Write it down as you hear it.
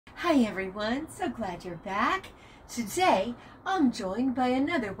Hi everyone, so glad you're back. Today I'm joined by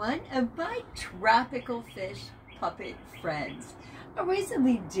another one of my tropical fish puppet friends. I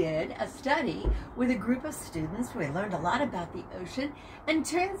recently did a study with a group of students where we learned a lot about the ocean, and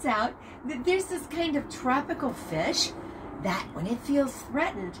turns out that there's this kind of tropical fish that when it feels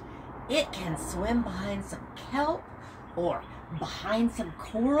threatened, it can swim behind some kelp or behind some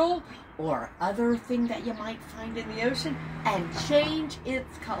coral or other thing that you might find in the ocean and change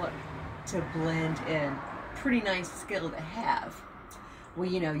its color to blend in. Pretty nice skill to have. Well,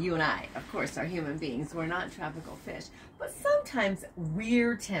 you know, you and I, of course, are human beings. We're not tropical fish. But sometimes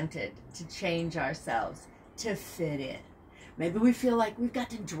we're tempted to change ourselves to fit in. Maybe we feel like we've got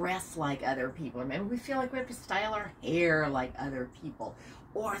to dress like other people. Or maybe we feel like we have to style our hair like other people.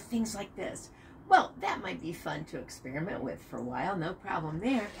 Or things like this. Well, that might be fun to experiment with for a while. No problem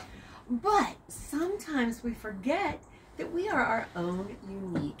there. But sometimes we forget that we are our own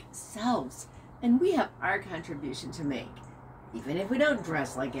unique selves. And we have our contribution to make. Even if we don't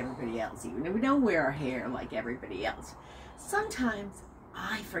dress like everybody else, even if we don't wear our hair like everybody else. Sometimes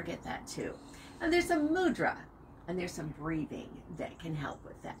I forget that too. And there's some mudra and there's some breathing that can help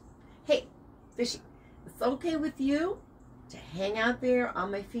with that. Hey, Fishy, it's okay with you to hang out there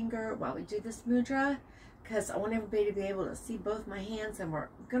on my finger while we do this mudra? Because I want everybody to be able to see both my hands, and we're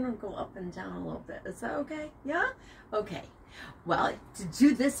going to go up and down a little bit. Is that okay? Yeah? Okay. Well, to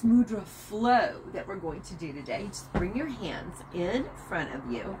do this mudra flow that we're going to do today, just bring your hands in front of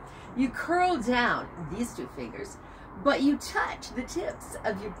you. You curl down these two fingers, but you touch the tips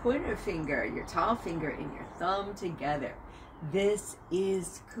of your pointer finger, your tall finger, and your thumb together. This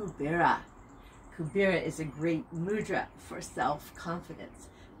is kubera. Kubera is a great mudra for self-confidence.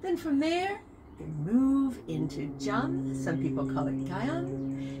 Then from there, move into gyan. Some people call it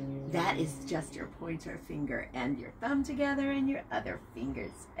gyan. That is just your pointer finger and your thumb together and your other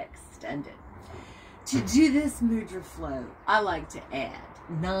fingers extended. To do this mudra flow, I like to add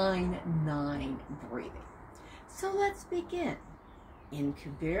 9-9 breathing. So let's begin. In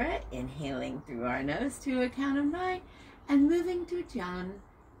kubera, inhaling through our nose to a count of 9, and moving to gyan,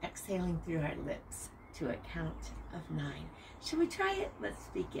 exhaling through our lips to a count of 9. Shall we try it? Let's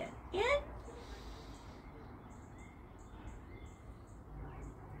begin. In.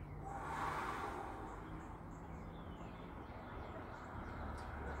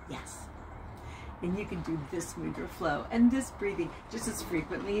 Yes. And you can do this mudra flow and this breathing just as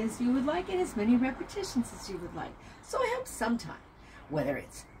frequently as you would like, and as many repetitions as you would like. So I hope sometime, whether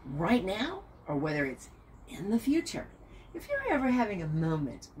it's right now or whether it's in the future, if you're ever having a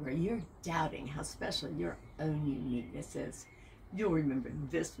moment where you're doubting how special your own uniqueness is, you'll remember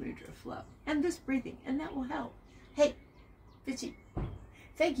this mudra flow and this breathing, and that will help. Hey, Fishy,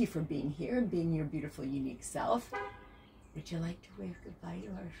 thank you for being here and being your beautiful, unique self. Would you like to wave goodbye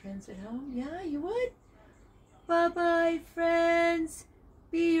to our friends at home? Yeah, you would? Bye-bye, friends.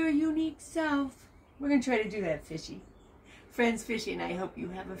 Be your unique self. We're going to try to do that, Fishy. Friends, Fishy and I hope you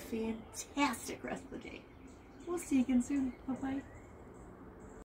have a fantastic rest of the day. We'll see you again soon. Bye-bye.